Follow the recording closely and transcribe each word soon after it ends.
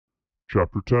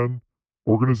Chapter 10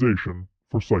 Organization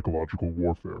for Psychological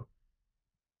Warfare.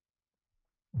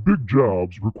 Big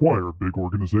jobs require big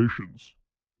organizations.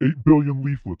 8 billion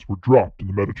leaflets were dropped in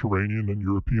the Mediterranean and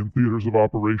European theaters of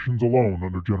operations alone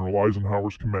under General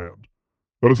Eisenhower's command.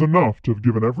 That is enough to have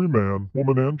given every man,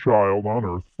 woman, and child on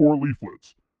Earth 4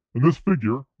 leaflets, and this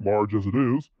figure, large as it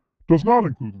is, does not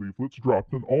include leaflets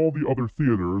dropped in all the other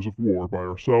theaters of war by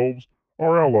ourselves,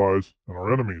 our allies, and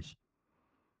our enemies.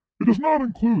 It does not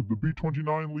include the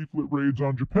B-29 leaflet raids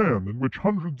on Japan, in which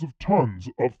hundreds of tons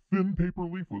of thin paper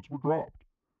leaflets were dropped.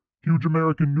 Huge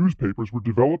American newspapers were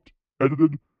developed,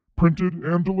 edited, printed,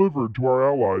 and delivered to our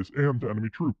allies and to enemy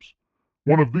troops.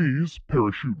 One of these,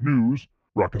 Parachute News,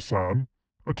 Rakkasan,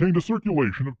 attained a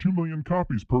circulation of 2 million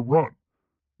copies per run.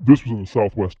 This was in the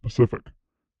Southwest Pacific.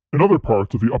 In other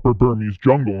parts of the upper Burmese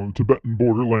jungle and Tibetan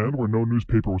borderland where no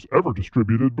newspaper was ever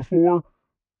distributed before,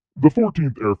 the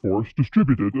 14th Air Force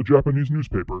distributed a Japanese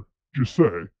newspaper,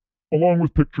 Jisei, along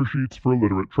with picture sheets for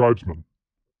illiterate tribesmen.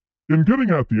 In getting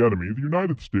at the enemy, the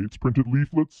United States printed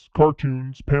leaflets,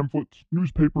 cartoons, pamphlets,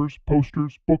 newspapers,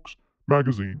 posters, books,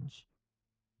 magazines.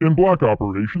 In black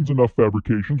operations, enough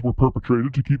fabrications were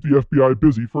perpetrated to keep the FBI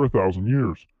busy for 1,000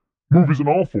 years. Movies in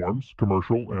all forms,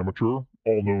 commercial, amateur,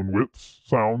 all known widths,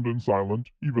 sound and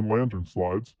silent, even lantern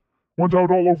slides, went out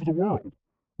all over the world.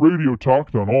 Radio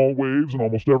talked on all waves in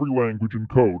almost every language and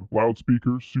code.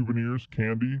 Loudspeakers, souvenirs,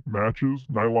 candy, matches,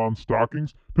 nylon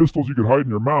stockings, pistols you could hide in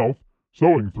your mouth,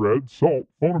 sewing thread, salt,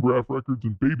 phonograph records,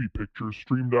 and baby pictures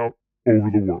streamed out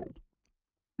over the world.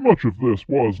 Much of this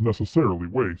was necessarily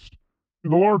waste.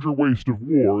 In the larger waste of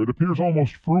war, it appears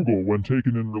almost frugal when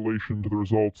taken in relation to the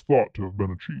results thought to have been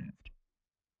achieved.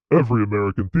 Every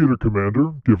American theater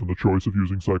commander, given the choice of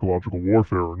using psychological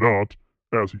warfare or not,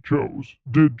 as he chose,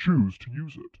 did choose to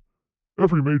use it.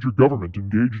 Every major government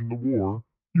engaged in the war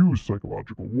used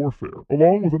psychological warfare,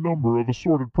 along with a number of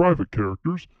assorted private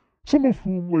characters, some of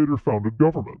whom later founded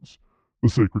governments. The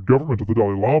sacred government of the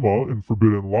Dalai Lama in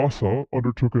forbidden Lhasa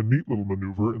undertook a neat little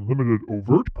maneuver in limited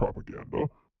overt propaganda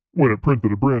when it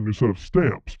printed a brand new set of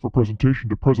stamps for presentation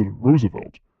to President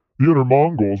Roosevelt. The Inner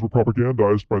Mongols were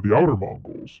propagandized by the Outer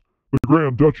Mongols. The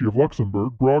Grand Duchy of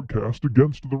Luxembourg broadcast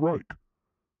against the Reich.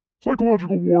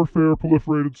 Psychological warfare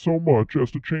proliferated so much as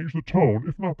to change the tone,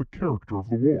 if not the character, of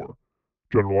the war.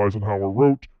 General Eisenhower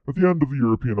wrote, at the end of the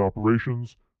European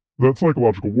operations, that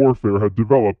psychological warfare had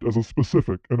developed as a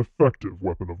specific and effective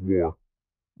weapon of war.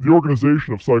 The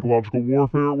organization of psychological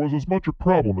warfare was as much a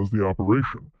problem as the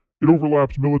operation. It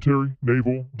overlapped military,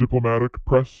 naval, diplomatic,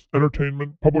 press,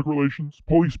 entertainment, public relations,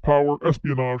 police power,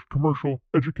 espionage, commercial,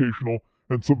 educational,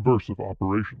 and subversive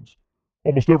operations.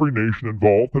 Almost every nation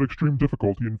involved had extreme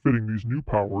difficulty in fitting these new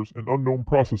powers and unknown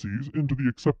processes into the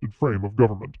accepted frame of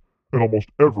government, and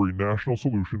almost every national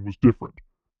solution was different.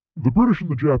 The British and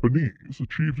the Japanese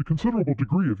achieved a considerable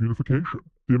degree of unification.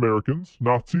 The Americans,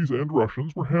 Nazis, and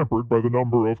Russians were hampered by the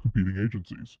number of competing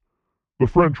agencies. The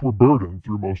French were burdened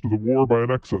through most of the war by an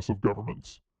excess of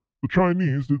governments. The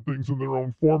Chinese did things in their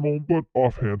own formal but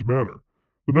offhand manner.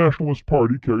 The Nationalist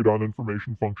Party carried on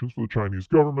information functions for the Chinese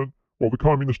government, while the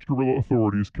communist guerrilla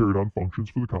authorities carried on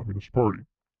functions for the Communist Party.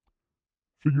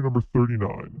 Figure number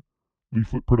 39.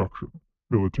 Leaflet production.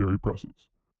 Military presses.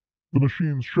 The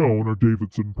machines shown are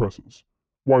Davidson presses,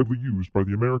 widely used by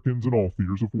the Americans in all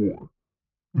theaters of war.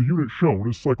 The unit shown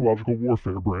is Psychological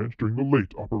Warfare Branch during the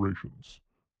late operations.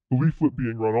 The leaflet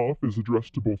being run off is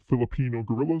addressed to both Filipino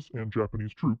guerrillas and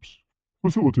Japanese troops,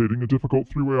 facilitating a difficult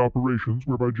three-way operations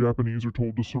whereby Japanese are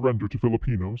told to surrender to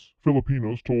Filipinos,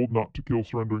 Filipinos told not to kill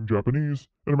surrendering Japanese,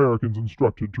 and Americans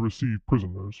instructed to receive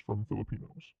prisoners from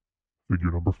Filipinos.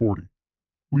 Figure number 40.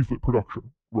 Leaflet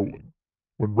production, rolling.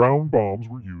 When round bombs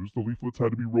were used, the leaflets had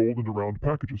to be rolled into round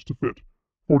packages to fit.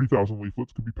 40,000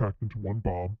 leaflets could be packed into one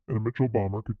bomb, and a Mitchell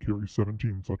bomber could carry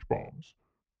 17 such bombs.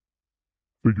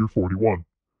 Figure 41.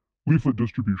 Leaflet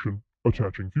distribution,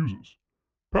 attaching fuses.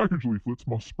 Package leaflets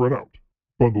must spread out.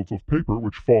 Bundles of paper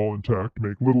which fall intact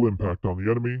make little impact on the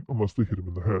enemy unless they hit him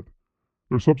in the head.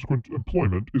 Their subsequent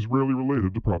employment is rarely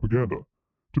related to propaganda.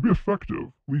 To be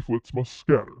effective, leaflets must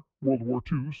scatter. World War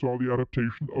II saw the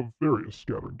adaptation of various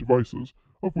scattering devices,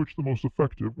 of which the most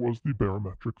effective was the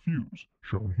barometric fuse,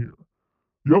 shown here.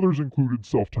 The others included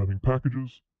self-timing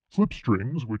packages,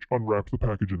 slipstrings which unwrapped the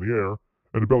package in the air,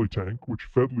 and a belly tank which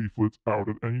fed leaflets out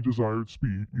at any desired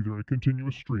speed, either in a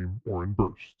continuous stream or in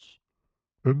bursts.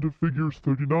 End of figures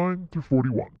 39 through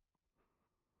 41.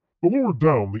 The lower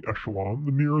down the echelon,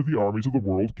 the nearer the armies of the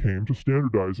world came to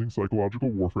standardizing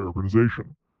psychological warfare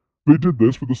organization. They did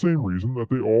this for the same reason that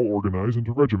they all organize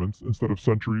into regiments instead of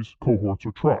centuries, cohorts,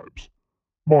 or tribes.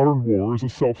 Modern war is a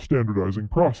self-standardizing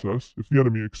process if the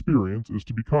enemy experience is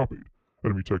to be copied.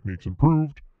 enemy techniques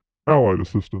improved, Allied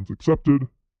assistance accepted,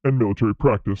 and military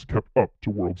practice kept up to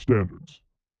world standards.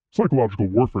 Psychological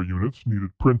warfare units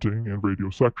needed printing and radio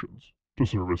sections. To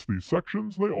service these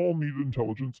sections, they all needed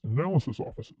intelligence and analysis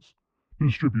offices. To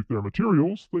distribute their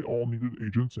materials, they all needed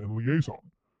agents and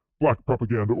liaison. Black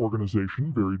propaganda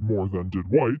organization varied more than did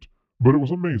white, but it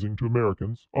was amazing to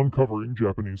Americans, uncovering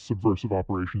Japanese subversive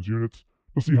operations units,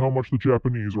 to see how much the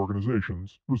Japanese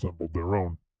organizations resembled their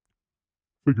own.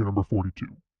 Figure number 42.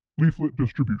 Leaflet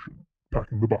distribution.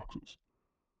 Packing the boxes.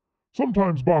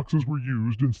 Sometimes boxes were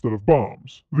used instead of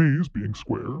bombs. These, being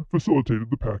square, facilitated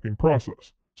the packing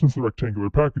process, since the rectangular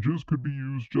packages could be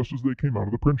used just as they came out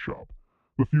of the print shop.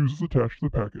 The fuse is attached to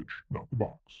the package, not the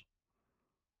box.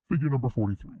 Figure number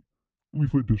 43.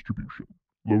 Leaflet distribution.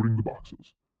 Loading the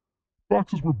boxes.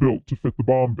 Boxes were built to fit the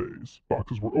bomb bays.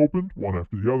 Boxes were opened, one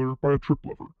after the other, by a trip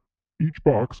lever. Each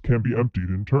box can be emptied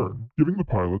in turn, giving the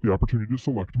pilot the opportunity to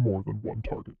select more than one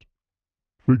target.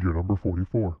 Figure number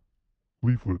 44.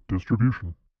 Leaflet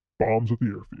distribution. Bombs at the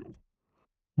airfield.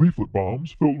 Leaflet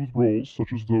bombs, filled with rolls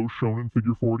such as those shown in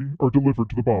Figure 40, are delivered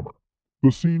to the bomber.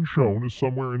 The scene shown is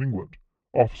somewhere in England.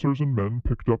 Officers and men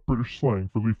picked up British slang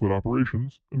for leaflet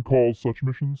operations and called such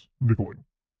missions nickeling.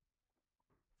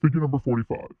 Figure number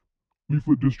 45.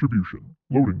 Leaflet distribution.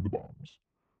 Loading the bombs.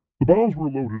 The bombs were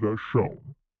loaded as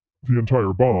shown. The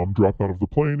entire bomb dropped out of the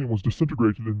plane and was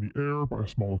disintegrated in the air by a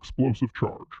small explosive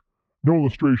charge. No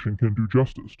illustration can do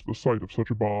justice to the sight of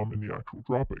such a bomb in the actual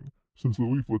dropping, since the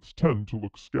leaflets tend to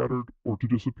look scattered or to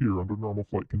disappear under normal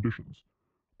flight conditions.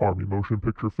 Army motion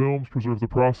picture films preserve the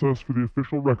process for the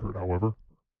official record, however.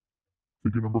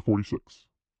 Figure number 46.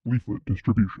 Leaflet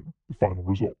distribution. The final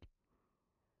result.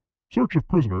 Search of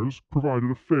prisoners provided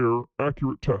a fair,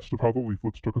 accurate test of how the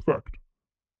leaflets took effect.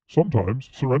 Sometimes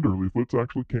surrender leaflets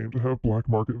actually came to have black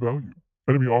market value.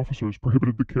 Enemy officers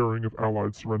prohibited the carrying of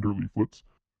Allied surrender leaflets,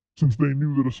 since they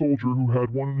knew that a soldier who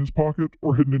had one in his pocket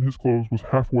or hidden in his clothes was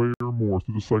halfway or more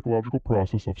through the psychological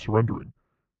process of surrendering.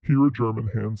 Here a German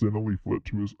hands in a leaflet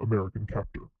to his American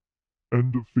captor.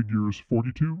 End of figures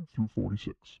 42 through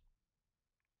 46.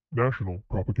 National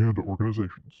propaganda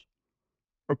organizations.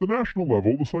 At the national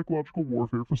level, the psychological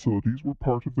warfare facilities were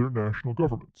part of their national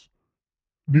governments.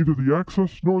 Neither the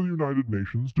Axis nor the United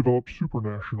Nations developed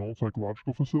supranational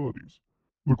psychological facilities.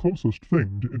 The closest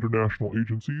thing to international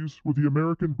agencies were the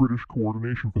American-British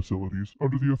coordination facilities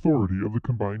under the authority of the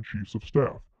Combined Chiefs of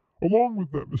Staff, along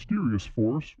with that mysterious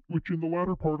force which in the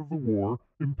latter part of the war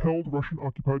impelled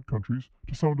Russian-occupied countries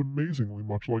to sound amazingly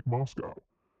much like Moscow.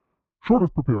 Short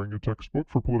of preparing a textbook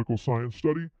for political science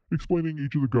study, explaining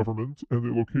each of the governments and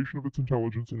the location of its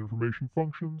intelligence and information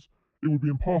functions, it would be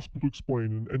impossible to explain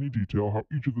in any detail how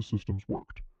each of the systems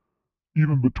worked.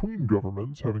 Even between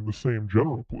governments having the same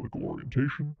general political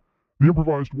orientation, the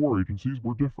improvised war agencies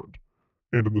were different,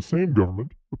 and in the same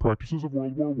government, the practices of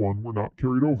World War I were not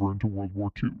carried over into World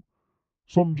War II.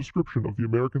 Some description of the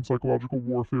American psychological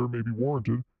warfare may be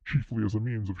warranted, chiefly as a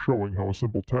means of showing how a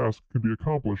simple task can be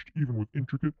accomplished even with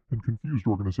intricate and confused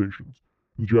organizations.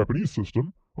 The Japanese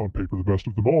system, on paper the best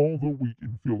of them all, though weak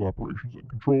in field operations and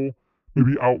control, may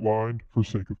be outlined for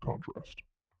sake of contrast.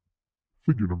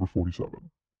 Figure number 47.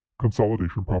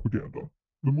 Consolidation propaganda.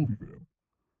 The movie van.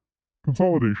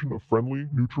 Consolidation of friendly,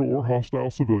 neutral, or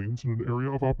hostile civilians in an area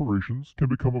of operations can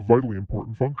become a vitally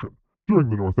important function. During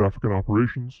the North African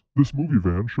operations, this movie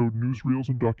van showed newsreels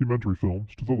and documentary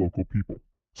films to the local people.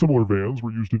 Similar vans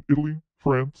were used in Italy,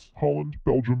 France, Holland,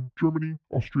 Belgium, Germany,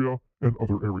 Austria, and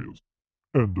other areas.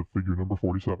 End of figure number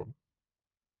 47.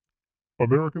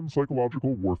 American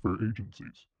Psychological Warfare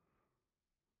Agencies.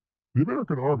 The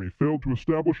American Army failed to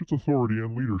establish its authority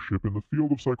and leadership in the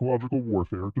field of psychological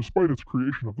warfare despite its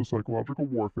creation of the Psychological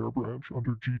Warfare Branch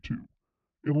under G2.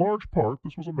 In large part,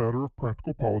 this was a matter of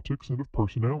practical politics and of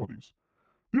personalities.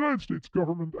 The United States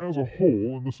government as a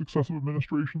whole in the successive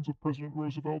administrations of President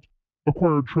Roosevelt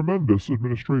acquired tremendous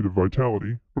administrative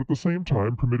vitality, but at the same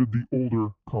time permitted the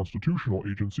older constitutional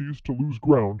agencies to lose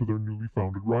ground to their newly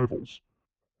founded rivals.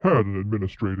 Had an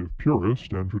administrative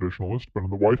purist and traditionalist been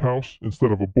in the White House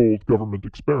instead of a bold government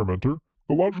experimenter,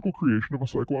 the logical creation of a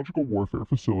psychological warfare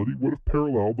facility would have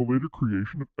paralleled the later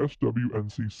creation of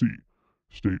SWNCC,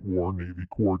 State War Navy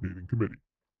Coordinating Committee.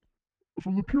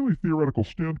 From the purely theoretical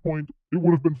standpoint, it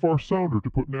would have been far sounder to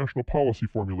put national policy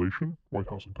formulation, White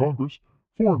House and Congress,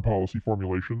 foreign policy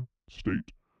formulation,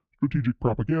 State, strategic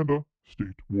propaganda,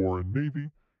 State, War and Navy,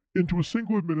 into a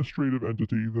single administrative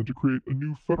entity than to create a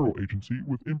new federal agency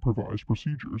with improvised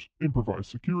procedures, improvised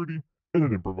security, and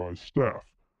an improvised staff.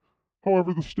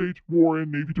 However, the State, War,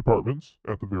 and Navy departments,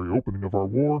 at the very opening of our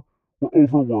war, were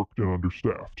overworked and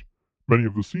understaffed. Many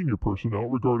of the senior personnel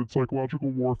regarded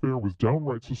psychological warfare with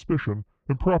downright suspicion,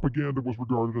 and propaganda was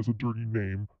regarded as a dirty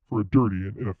name for a dirty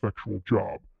and ineffectual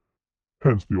job.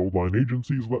 Hence, the old line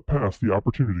agencies let pass the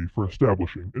opportunity for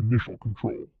establishing initial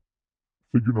control.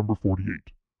 Figure number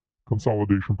 48.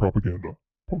 Consolidation propaganda.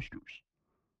 Posters.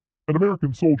 An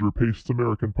American soldier pastes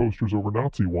American posters over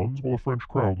Nazi ones while a French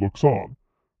crowd looks on.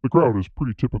 The crowd is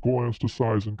pretty typical as to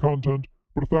size and content,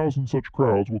 but 1,000 such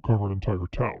crowds will cover an entire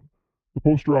town. The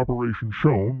poster operation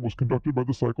shown was conducted by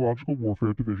the Psychological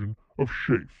Warfare Division of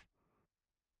SHAEF.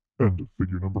 End of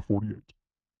figure number 48.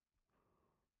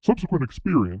 Subsequent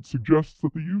experience suggests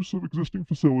that the use of existing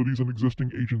facilities and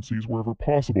existing agencies wherever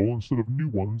possible instead of new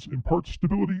ones imparts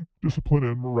stability, discipline,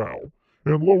 and morale,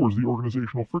 and lowers the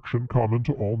organizational friction common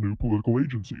to all new political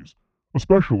agencies,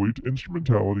 especially to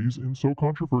instrumentalities in so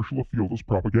controversial a field as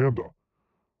propaganda.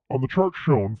 On the chart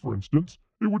shown, for instance,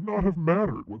 it would not have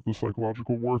mattered whether the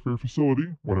Psychological Warfare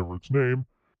Facility, whatever its name,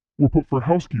 were put for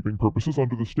housekeeping purposes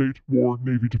under the State, War,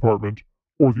 Navy Department,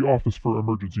 or the Office for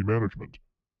Emergency Management.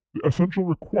 The essential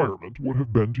requirement would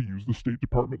have been to use the State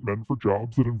Department men for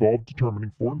jobs that involved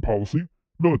determining foreign policy,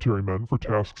 military men for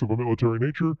tasks of a military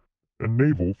nature, and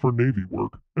naval for Navy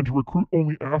work, and to recruit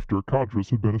only after cadres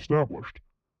had been established.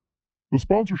 The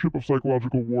sponsorship of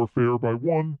psychological warfare by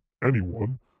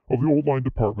anyone, of the old line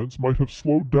departments might have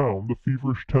slowed down the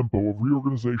feverish tempo of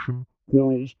reorganization,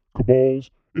 quarrels,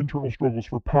 cabals, internal struggles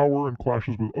for power, and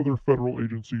clashes with other federal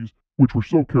agencies which were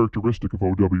so characteristic of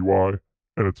OWI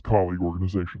and its colleague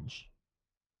organizations.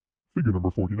 Figure number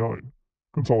 49.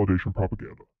 Consolidation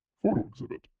propaganda. Photo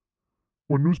exhibit.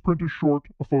 When newsprint is short,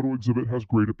 a photo exhibit has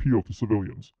great appeal to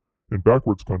civilians. In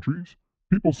backwards countries,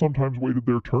 people sometimes waited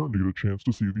their turn to get a chance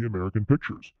to see the American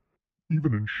pictures.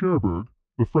 Even in Cherbourg,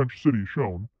 the French city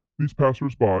shown, these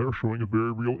passers-by are showing a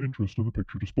very real interest in the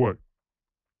picture display.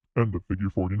 End of figure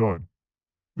 49.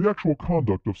 The actual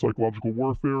conduct of psychological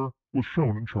warfare was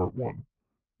shown in chart 1.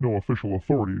 No official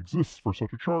authority exists for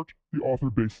such a chart, the author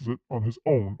bases it on his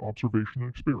own observation and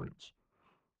experience.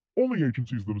 Only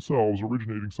agencies themselves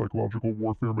originating psychological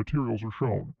warfare materials are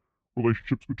shown.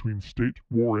 Relationships between state,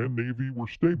 war, and navy were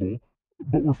stable,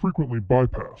 but were frequently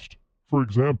bypassed. For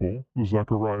example, the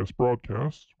Zacharias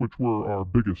broadcasts, which were our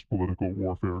biggest political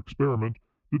warfare experiment,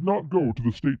 did not go to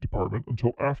the State Department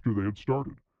until after they had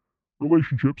started.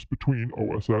 Relationships between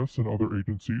OSS and other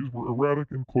agencies were erratic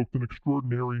and cloaked in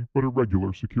extraordinary but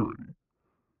irregular security.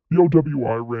 The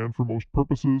OWI ran for most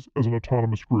purposes as an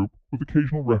autonomous group with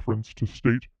occasional reference to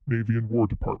state, navy, and war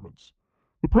departments.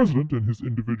 The president, in his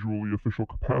individually official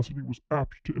capacity, was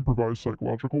apt to improvise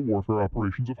psychological warfare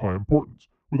operations of high importance,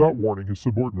 without warning his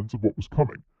subordinates of what was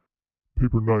coming.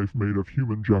 Paper knife made of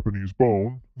human Japanese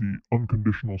bone, the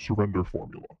unconditional surrender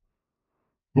formula.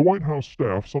 The White House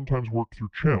staff sometimes worked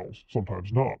through channels,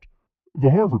 sometimes not.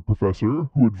 The Harvard professor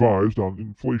who advised on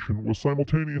inflation was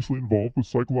simultaneously involved with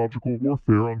psychological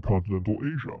warfare on continental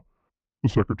Asia. The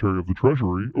Secretary of the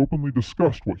Treasury openly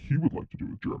discussed what he would like to do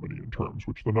with Germany in terms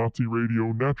which the Nazi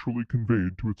radio naturally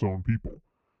conveyed to its own people.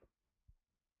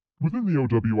 Within the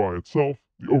OWI itself,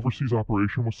 the overseas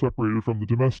operation was separated from the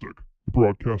domestic, the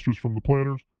broadcasters from the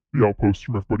planners, the outposts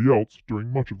from everybody else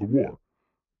during much of the war.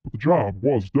 But the job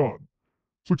was done.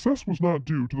 Success was not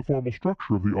due to the formal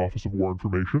structure of the Office of War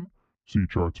Information, see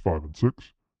charts 5 and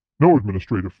 6. No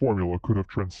administrative formula could have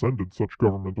transcended such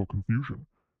governmental confusion.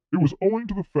 It was owing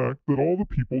to the fact that all the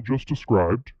people just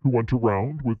described, who went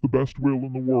around with the best will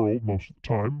in the world most of the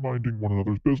time, minding one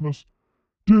another's business,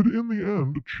 did in the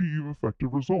end achieve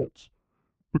effective results.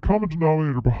 The common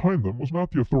denominator behind them was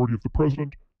not the authority of the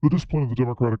president, the discipline of the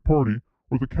Democratic Party,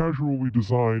 or the casually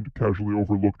designed, casually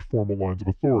overlooked formal lines of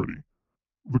authority.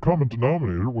 The common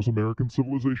denominator was American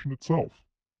civilization itself.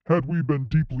 Had we been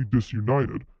deeply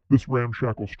disunited, this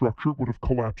ramshackle structure would have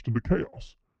collapsed into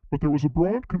chaos. But there was a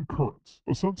broad concurrence,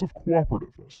 a sense of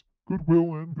cooperativeness,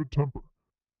 goodwill, and good temper.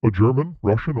 A German,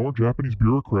 Russian, or Japanese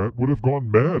bureaucrat would have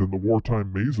gone mad in the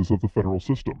wartime mazes of the federal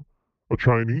system. A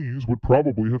Chinese would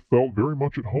probably have felt very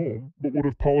much at home, but would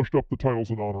have polished up the titles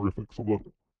and honorifics a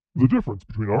little. The difference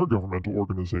between our governmental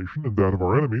organization and that of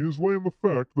our enemies lay in the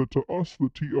fact that to us the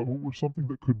TO were something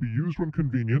that could be used when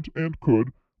convenient and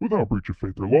could, without breach of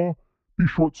faith or law, be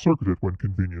short-circuited when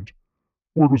convenient.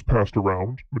 Word was passed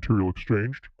around, material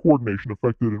exchanged, coordination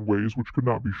effected in ways which could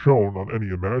not be shown on any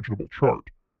imaginable chart.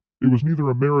 It was neither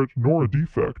a merit nor a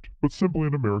defect, but simply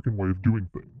an American way of doing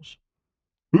things.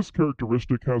 This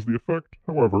characteristic has the effect,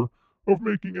 however, of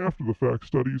making after-the-fact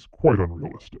studies quite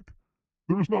unrealistic.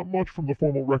 There is not much from the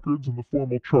formal records and the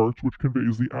formal charts which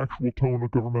conveys the actual tone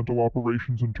of governmental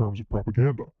operations in terms of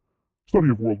propaganda. Study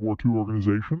of World War II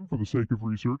organization, for the sake of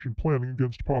research and planning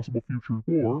against possible future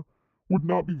war, would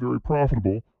not be very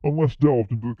profitable unless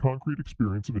delved into the concrete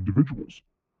experience of individuals.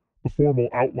 The formal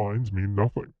outlines mean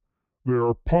nothing. They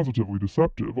are positively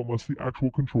deceptive unless the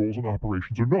actual controls and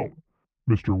operations are known.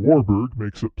 Mr. Warburg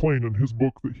makes it plain in his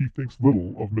book that he thinks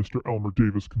little of Mr. Elmer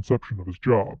Davis' conception of his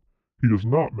job. He does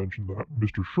not mention that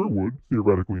Mr. Sherwood,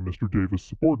 theoretically Mr. Davis'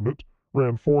 subordinate,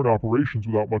 ran foreign operations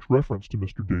without much reference to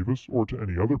Mr. Davis or to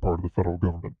any other part of the federal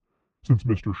government. Since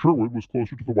Mr. Sherwood was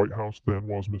closer to the White House than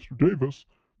was Mr. Davis,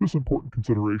 this important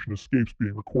consideration escapes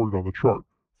being recorded on the chart.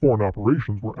 Foreign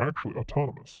operations were actually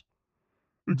autonomous.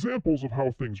 Examples of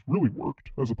how things really worked,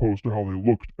 as opposed to how they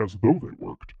looked as though they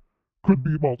worked, could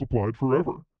be multiplied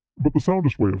forever. But the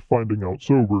soundest way of finding out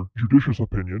sober, judicious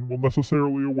opinion will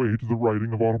necessarily await the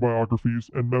writing of autobiographies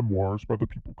and memoirs by the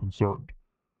people concerned.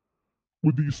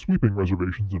 With these sweeping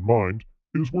reservations in mind,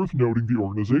 it is worth noting the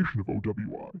organization of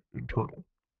OWI, internal.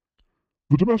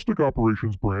 The Domestic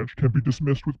Operations Branch can be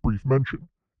dismissed with brief mention.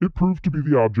 It proved to be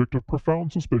the object of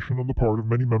profound suspicion on the part of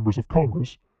many members of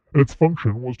Congress, and its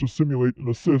function was to simulate and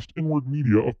assist inward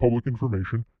media of public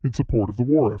information in support of the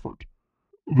war effort.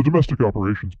 The Domestic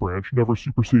Operations Branch never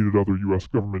superseded other U.S.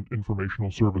 government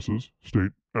informational services,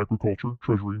 state, agriculture,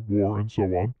 treasury, war, and so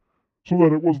on, so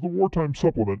that it was the wartime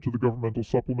supplement to the governmental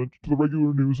supplement to the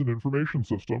regular news and information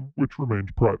system, which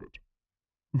remained private.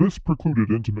 This precluded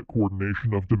intimate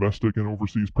coordination of domestic and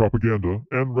overseas propaganda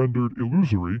and rendered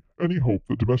illusory any hope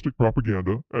that domestic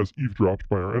propaganda, as eavesdropped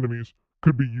by our enemies,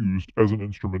 could be used as an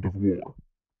instrument of war.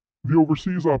 The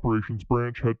Overseas Operations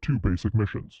Branch had two basic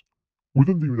missions.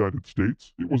 Within the United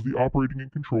States, it was the operating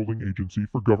and controlling agency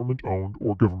for government-owned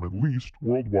or government-leased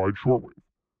worldwide shortwave.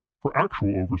 For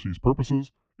actual overseas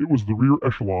purposes, it was the rear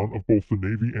echelon of both the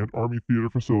Navy and Army theater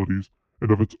facilities and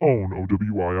of its own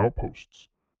OWI outposts.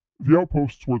 The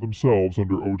outposts were themselves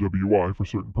under OWI for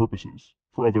certain purposes.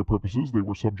 For other purposes, they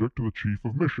were subject to the chief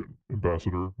of mission,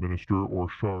 ambassador, minister, or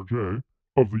chargé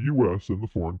of the U.S. in the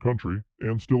foreign country,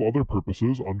 and still other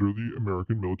purposes under the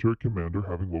American military commander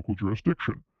having local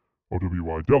jurisdiction.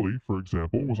 OWI Delhi, for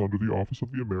example, was under the office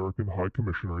of the American High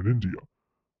Commissioner in India,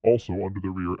 also under the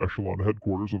rear echelon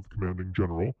headquarters of the commanding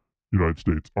general, United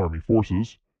States Army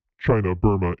Forces,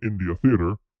 China-Burma-India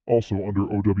Theater, also under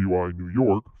OWI New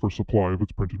York for supply of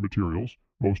its printed materials,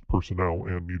 most personnel,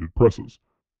 and needed presses,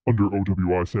 under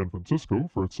OWI San Francisco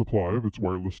for its supply of its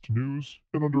wireless news,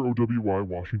 and under OWI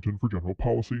Washington for general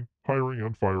policy, hiring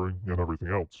and firing, and everything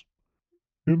else.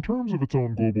 In terms of its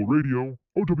own global radio,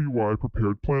 OWI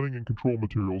prepared planning and control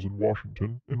materials in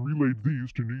Washington and relayed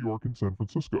these to New York and San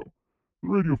Francisco. The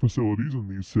radio facilities in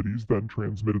these cities then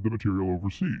transmitted the material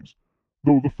overseas.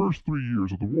 Though the first 3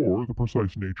 years of the war, the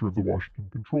precise nature of the Washington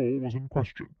control was in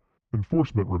question.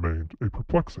 Enforcement remained a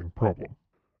perplexing problem,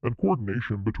 and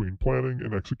coordination between planning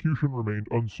and execution remained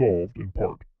unsolved in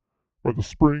part. By the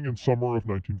spring and summer of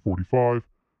 1945,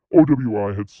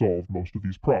 OWI had solved most of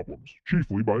these problems,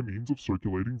 chiefly by means of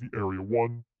circulating the Area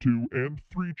 1, 2, and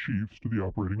 3 chiefs to the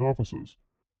operating offices.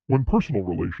 When personal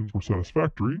relations were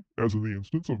satisfactory, as in the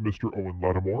instance of Mr. Owen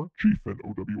Lattimore, chief in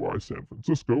OWI San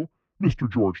Francisco, Mr.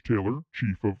 George Taylor,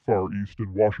 chief of Far East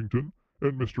in Washington,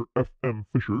 and Mr. F. M.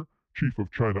 Fisher, chief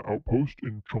of China Outpost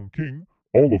in Chongqing,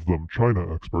 all of them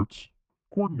China experts,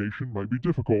 coordination might be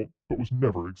difficult, but was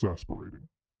never exasperating.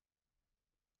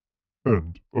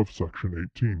 End of section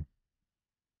 18.